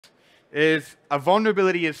is a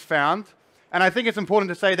vulnerability is found, and I think it's important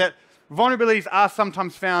to say that vulnerabilities are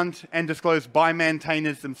sometimes found and disclosed by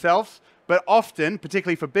maintainers themselves, but often,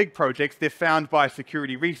 particularly for big projects, they're found by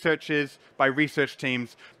security researchers, by research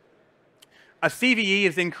teams. A CVE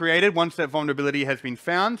is then created once that vulnerability has been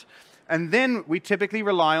found, and then we typically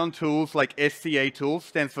rely on tools like SCA tools,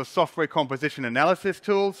 stands for Software Composition Analysis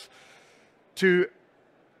tools, to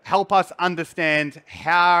help us understand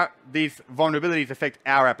how these vulnerabilities affect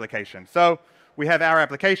our application. So we have our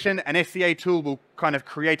application, an SCA tool will kind of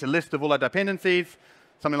create a list of all our dependencies,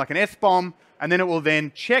 something like an SBOM, and then it will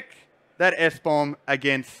then check that SBOM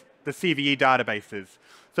against the CVE databases.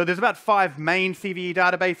 So there's about 5 main CVE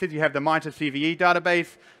databases. You have the MITRE CVE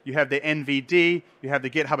database, you have the NVD, you have the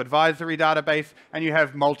GitHub Advisory database, and you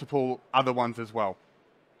have multiple other ones as well.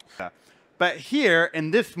 But here,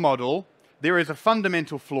 in this model, there is a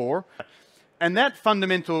fundamental flaw, and that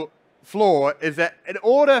fundamental flaw is that in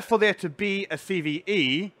order for there to be a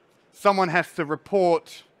CVE, someone has to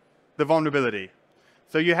report the vulnerability.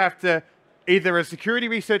 So you have to, either a security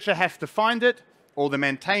researcher has to find it, or the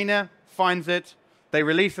maintainer finds it, they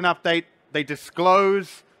release an update, they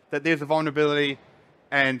disclose that there's a vulnerability,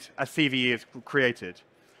 and a CVE is created.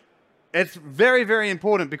 It's very, very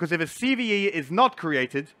important because if a CVE is not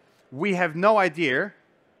created, we have no idea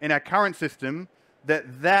in our current system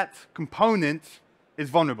that that component is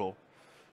vulnerable.